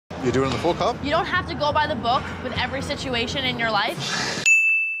You do it in the full cup? You don't have to go by the book with every situation in your life.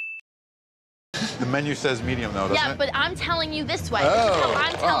 The menu says medium, though, doesn't it? Yeah, but I'm telling you this way. Oh. This is how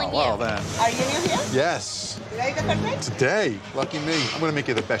I'm telling you. Well, then. Are you new here? Yes. Today you got perfect? Today. Lucky me. I'm gonna make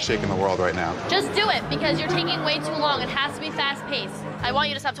you the best shake in the world right now. Just do it, because you're taking way too long. It has to be fast-paced. I want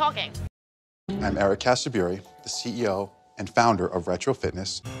you to stop talking. I'm Eric Castaburi, the CEO and founder of Retro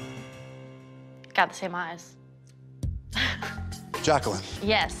Fitness. Got the same eyes. Jacqueline,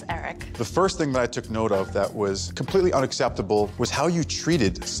 Yes, Eric. the first thing that I took note of that was completely unacceptable was how you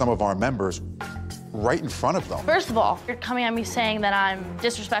treated some of our members right in front of them. First of all, you're coming at me saying that I'm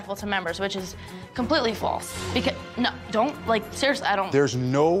disrespectful to members, which is completely false. Because, no, don't, like, seriously, I don't. There's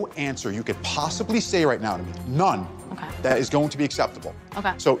no answer you could possibly say right now to me, none, Okay. that is going to be acceptable.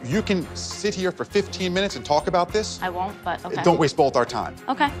 Okay. So you can sit here for 15 minutes and talk about this. I won't, but okay. Don't waste both our time.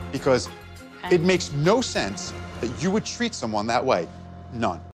 Okay. Because Okay. it makes no sense that you would treat someone that way. None.